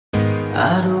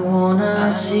I don't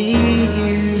wanna see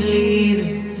you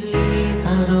leaving.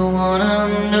 I don't wanna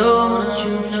know that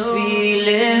you feel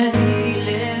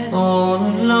it. All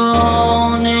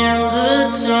alone in the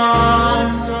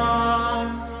dark.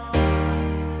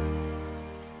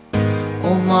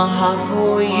 Oh, my heart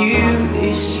for you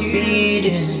is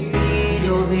speeding.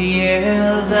 You're the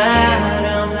air that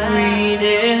I'm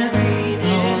breathing.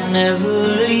 I'll never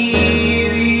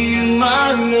leave you,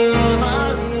 my love.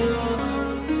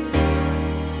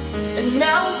 And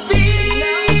now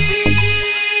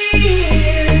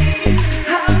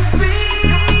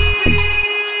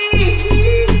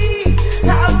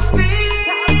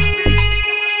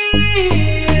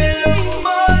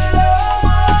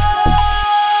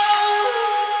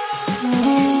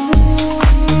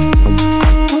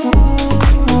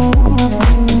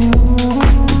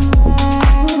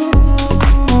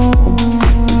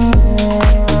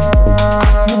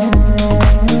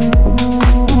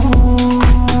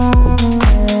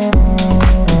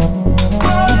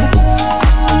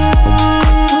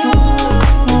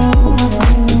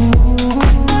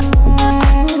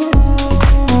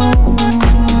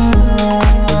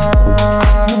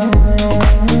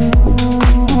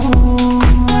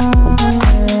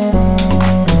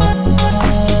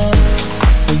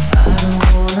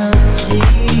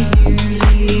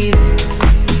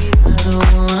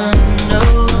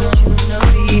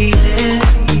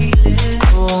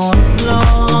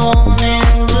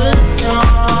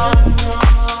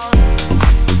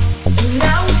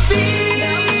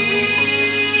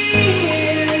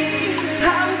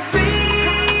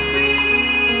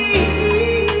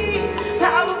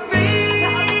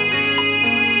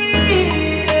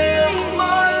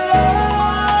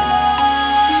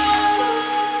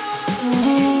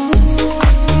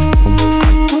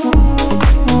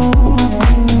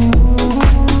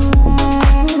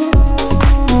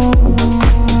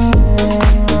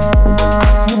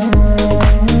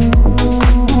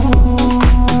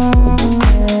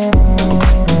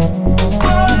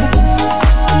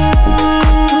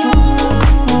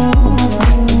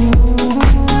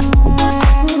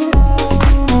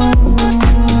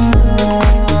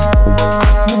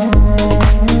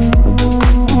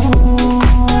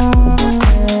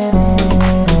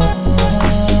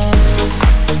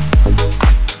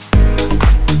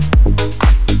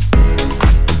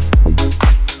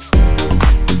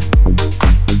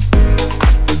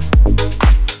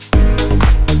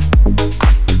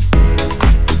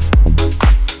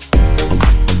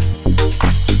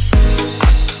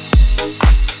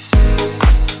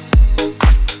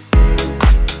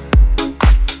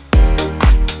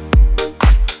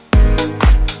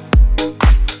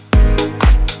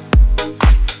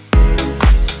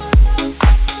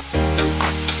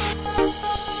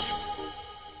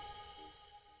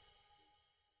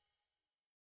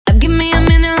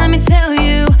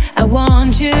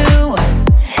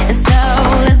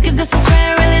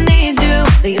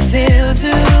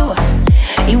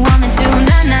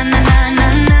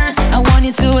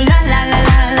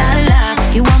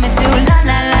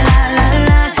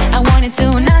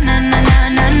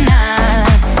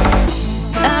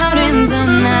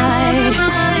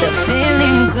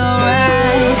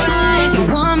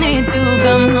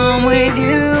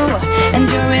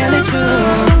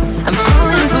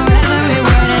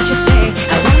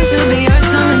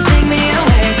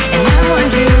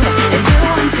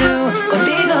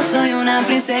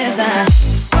princesa.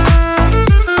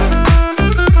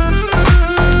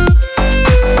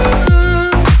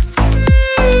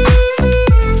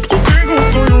 Contigo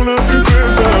soy una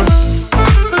princesa.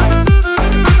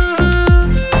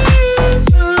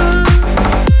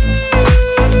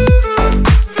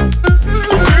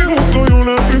 Contigo soy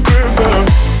una princesa.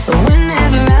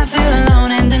 Whenever I feel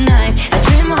alone in the night, I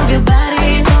dream of your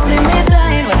body holding me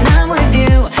tight. When I'm with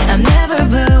you, I'm never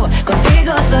blue.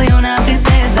 Contigo soy una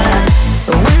princesa.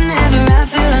 Whenever I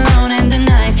feel alone in the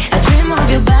night, I dream of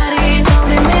your body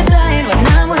holding me tight. When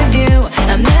I'm with you,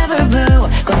 I'm never blue.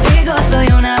 Contigo soy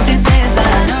una princesa.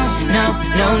 No, no,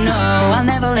 no, no, I'll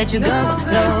never let you go,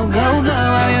 go, go, go.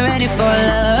 Are you ready for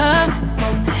love?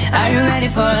 Are you ready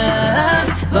for love?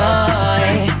 Oh.